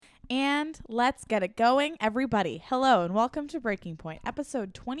And let's get it going. Everybody, hello and welcome to Breaking Point,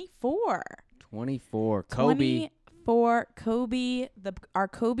 episode 24. 24. Kobe. 24. Kobe, our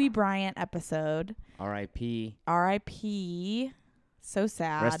Kobe Bryant episode. R.I.P. R.I.P. So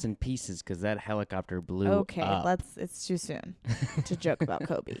sad. Rest in pieces, because that helicopter blew Okay, up. it's too soon to joke about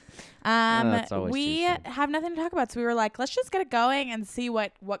Kobe. That's always We too soon. have nothing to talk about, so we were like, let's just get it going and see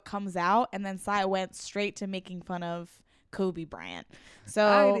what comes out. And then Sai went straight to making fun of Kobe Bryant. So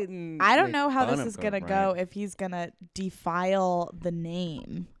I don't know how this is gonna go if he's gonna defile the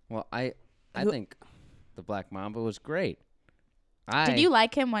name. Well, I think the Black Mamba was great. Did you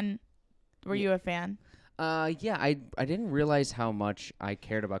like him when? Were you a fan? Yeah, I didn't realize how much I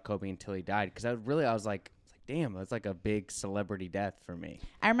cared about Kobe until he died, because I was like, damn, that's like a big celebrity death for me.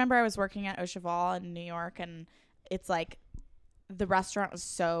 I remember I was working at Au Cheval in New York, and it's like the restaurant was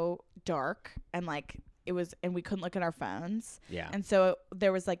so dark, and like and we couldn't look at our phones. Yeah. And so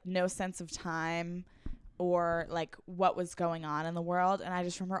there was like no sense of time or like what was going on in the world. And I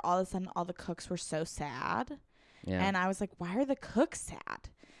just remember all of a sudden all the cooks were so sad. Yeah. And I was like, why are the cooks sad?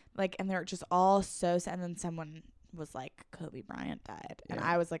 Like, and they're just all so sad. And then someone was like, Kobe Bryant died. And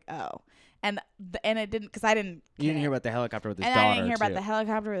I was like, oh. And it didn't, because I didn't. You didn't hear about the helicopter with his and daughter, I didn't hear about too. the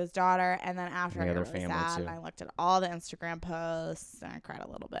helicopter with his daughter. And then after And I the got other really family, sad, too. and I looked at all the Instagram posts, and I cried a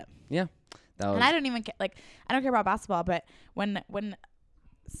little bit. Yeah. And I don't even like. I don't care about basketball, but when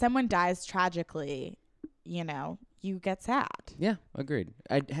someone dies tragically, you know, you get sad. Yeah, agreed.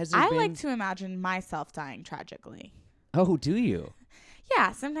 I like to imagine myself dying tragically. Oh, do you?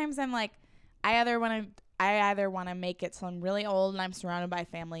 Yeah, sometimes I'm like, I either want to make it till I'm really old and I'm surrounded by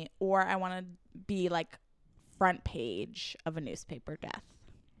family, or I want to be like front page of a newspaper death.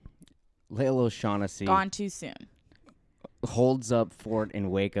 Layla O'Shaughnessy Gone too soon. Holds up fort in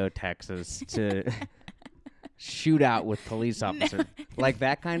Waco, Texas to shoot out with police officers. Like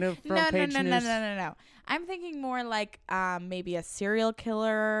that kind of front page news? No. I'm thinking more like maybe a serial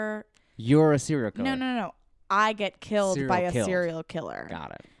killer. You're a serial killer. No. I get killed by a serial killer.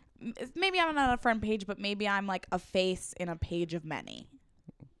 Got it. Maybe I'm not on a front page, but maybe I'm like a face in a page of many.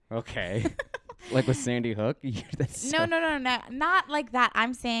 Okay. Like with Sandy Hook? No. Not like that.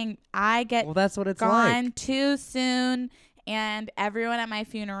 I'm saying I get well, that's what it's gone like. too soon. And everyone at my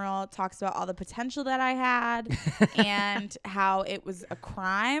funeral talks about all the potential that I had and how it was a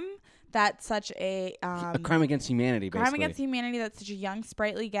crime that such a crime against humanity, basically. Crime against humanity that such a young,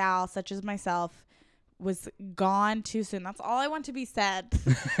 sprightly gal, such as myself, was gone too soon. That's all I want to be said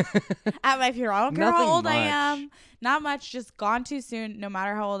at my funeral. I don't care how old I am. Not much, just gone too soon. No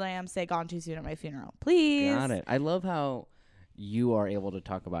matter how old I am, say gone too soon at my funeral. Please. Got it. I love how you are able to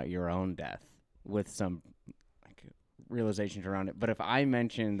talk about your own death with some realizations around it. But if I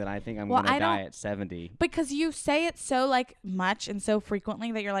mention that I think I'm going to die at 70. Because you say it so like much and so frequently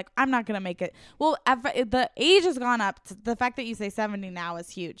that you're like, I'm not going to make it. Well, the age has gone up. The fact that you say 70 now is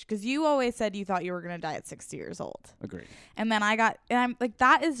huge, because you always said you thought you were going to die at 60 years old. Agreed. And then I'm like,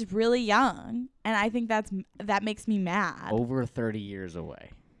 that is really young. And I think that makes me mad. Over 30 years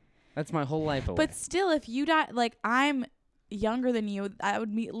away. That's my whole life away. But still, if you die, like I'm younger than you, that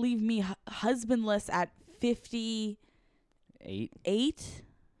would leave me husbandless at 58. A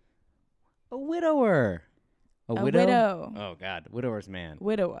widower. A widow. Oh, God. Widower's man.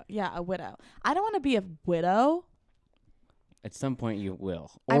 Widow. Yeah, a widow. I don't want to be a widow. At some point you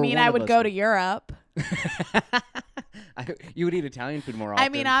will. I mean, I would go to Europe. You would eat Italian food more often. I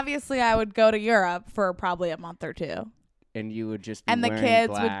mean, obviously, I would go to Europe for probably a month or two. And you would just be and the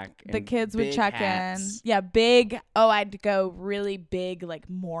kids would check hats. in. Yeah, big. Oh, I'd go really big, like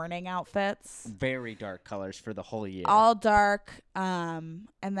morning outfits. Very dark colors for the whole year. All dark. And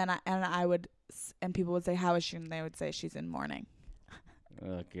then I would, and people would say, "How is she?" And they would say, "She's in mourning."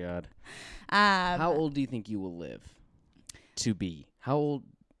 Oh God. How old do you think you will live to be? How old?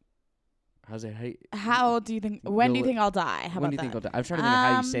 How's it? How old do you think? When do you think I'll die? How when about do you think that? I'll die? I'm trying to think of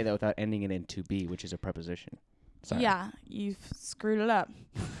how you say that without ending it in to be, which is a preposition. Sorry. Yeah, you've screwed it up.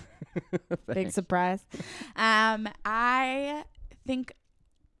 Big surprise. I think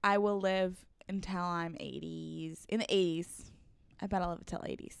I will live until I'm 80s. In the 80s. I bet I'll live until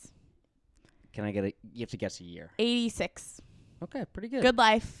 80s. Can I get a? You have to guess a year. 86. Okay, pretty good. Good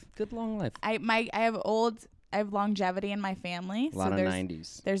life. Good long life. I have longevity in my family. A lot of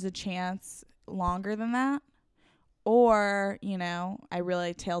 90s. There's a chance longer than that. Or, you know, I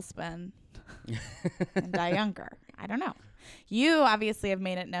really tailspin and die younger. I don't know. You obviously have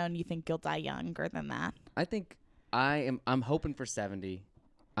made it known you think you'll die younger than that. I think I'm hoping for 70.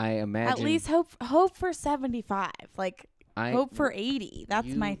 I imagine at least hope for 75. Like hope for 80. That's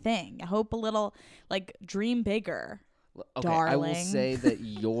my thing. I hope a little, like, dream bigger. Okay, darling. I will say that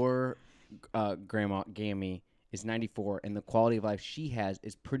your grandma Gammy is 94, and the quality of life she has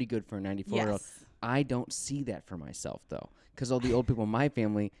is pretty good for a 94-year-old. Yes. I don't see that for myself, though, because all the old people in my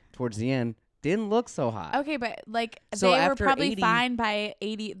family, towards the end, didn't look so hot. Okay, but like So they were after probably 80 fine by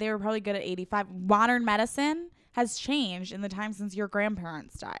 80. They were probably good at 85. Modern medicine has changed in the time since your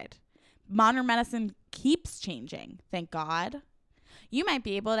grandparents died. Modern medicine keeps changing, thank God. You might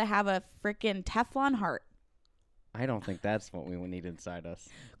be able to have a freaking Teflon heart. I don't think that's what we would need inside us.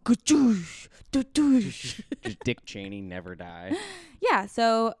 Just Just Dick Cheney, never die. Yeah,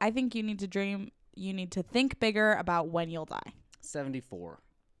 so I think you need to dream. You need to think bigger about when you'll die. 74.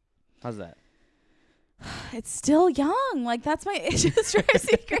 How's that? It's still young. Like that's it just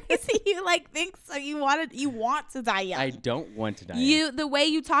drives me crazy. You like think so. You want to die young. I don't want to die young. The way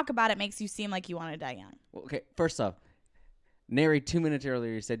you talk about it makes you seem like you want to die young. Well, okay, first off, Neri, 2 minutes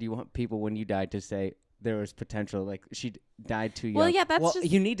earlier, you said you want people when you die to say there was potential, like she died too young. Well, yeah, that's just...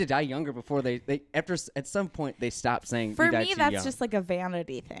 you need to die younger before they at some point they stop saying for you died me, too that's young. just like a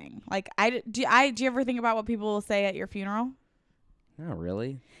vanity thing. Like, do you ever think about what people will say at your funeral? Not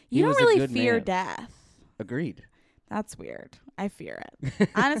really. You don't really fear death. Agreed. That's weird. I fear it.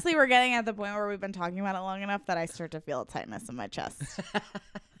 Honestly, we're getting at the point where we've been talking about it long enough that I start to feel a tightness in my chest.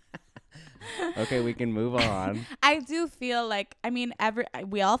 Okay, we can move on. I do feel like, I mean,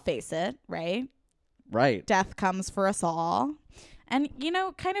 we all face it, right? Right. Death comes for us all. And,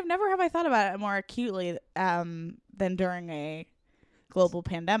 kind of never have I thought about it more acutely than during a global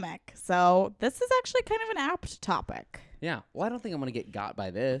pandemic. So this is actually kind of an apt topic. Yeah. Well, I don't think I'm going to get got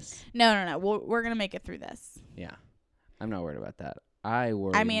by this. No. We're going to make it through this. Yeah. I'm not worried about that. I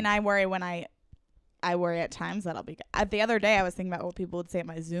worry. I mean, I worry when I worry at times that I'll be... The other day, I was thinking about what people would say at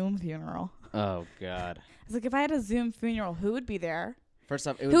my Zoom funeral. Oh, God. I was like, if I had a Zoom funeral, who would be there? First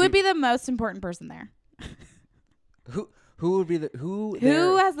off, who would be the most important person there? Who would be the...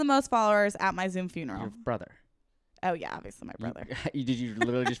 Who has the most followers at my Zoom funeral? Your brother. Oh, yeah, obviously my brother. Did you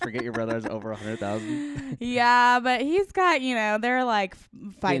literally just forget your brother has over 100,000? Yeah, but he's got, they're like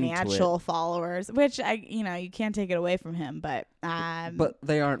financial followers, which you can't take it away from him. But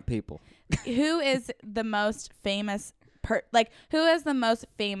they aren't people. Who is the most famous? Who is the most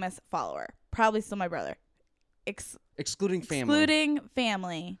famous follower? Probably still my brother. Excluding family. Excluding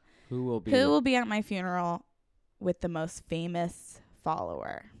family. Who will be at my funeral with the most famous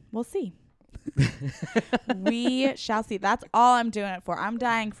follower? We'll see. We shall see. That's all I'm doing it for. I'm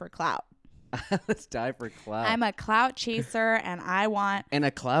dying for clout. Let's die for clout. I'm a clout chaser, and I want... And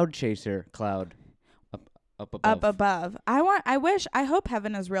a cloud chaser. Cloud. Up above. Up above. I hope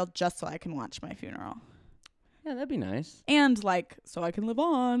heaven is real just so I can watch my funeral. Yeah, that'd be nice. And, so I can live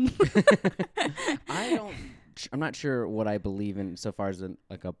on. I'm not sure what I believe in so far as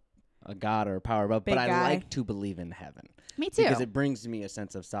a god or a power above, but I like to believe in heaven. Me too. Because it brings me a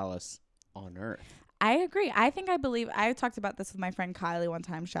sense of solace on earth. I agree. I talked about this with my friend Kylie one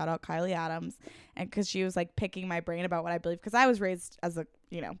time. Shout out Kylie Adams. And because she was picking my brain about what I believe. Because I was raised as a,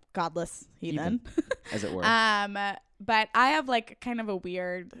 godless heathen. As it were. But I have kind of a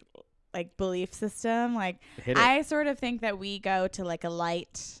weird belief system. I sort of think that we go to a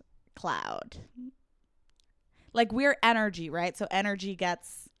light cloud. We're energy, right? So energy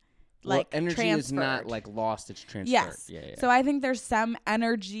gets energy transferred. Is not lost, it's transferred. Yes. Yeah. So I think there's some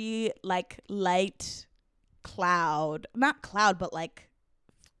energy light cloud, not cloud, but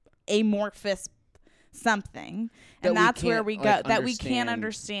amorphous something, and that's where we go that we can't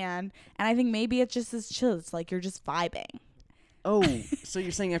understand. And I think maybe it's just as chill. It's you're just vibing. Oh, so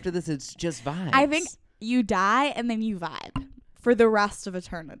you're saying after this it's just vibes? I think you die and then you vibe for the rest of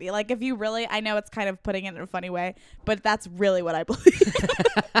eternity. If you really, I know it's kind of putting it in a funny way, but that's really what I believe.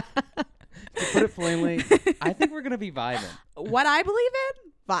 To put it plainly, I think we're going to be vibing. What I believe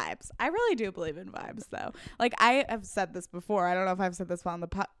in? Vibes. I really do believe in vibes, though. I have said this before. I don't know if I've said this on the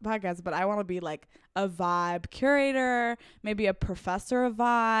podcast, but I want to be a vibe curator, maybe a professor of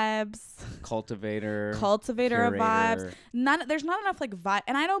vibes. Cultivator Curator. Of vibes. There's not enough vibe.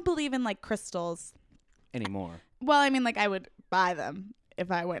 And I don't believe in crystals. Anymore. Well, I mean, I would buy them if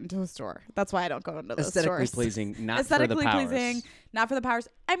I went into a store. That's why I don't go into those stores. Aesthetically pleasing, not for the powers. Pleasing, not for the powers.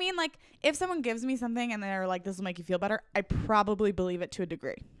 I mean, if someone gives me something and they're this will make you feel better, I probably believe it to a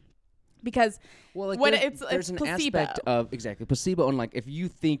degree. Because there's an placebo. aspect of placebo, and if you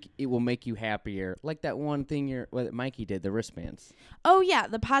think it will make you happier, that one thing Mikey did, the wristbands. Oh yeah,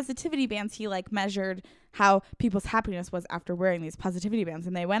 the positivity bands. He measured how people's happiness was after wearing these positivity bands,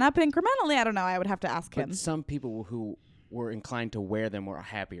 and they went up incrementally. I don't know. I would have to ask him. But some people who were inclined to wear them were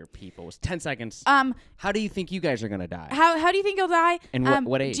happier people. It was 10 seconds. How do you think you guys are gonna die? How do you think you'll die? And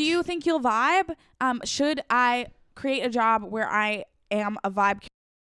what age? Do you think you'll vibe? Should I create a job where I am a vibe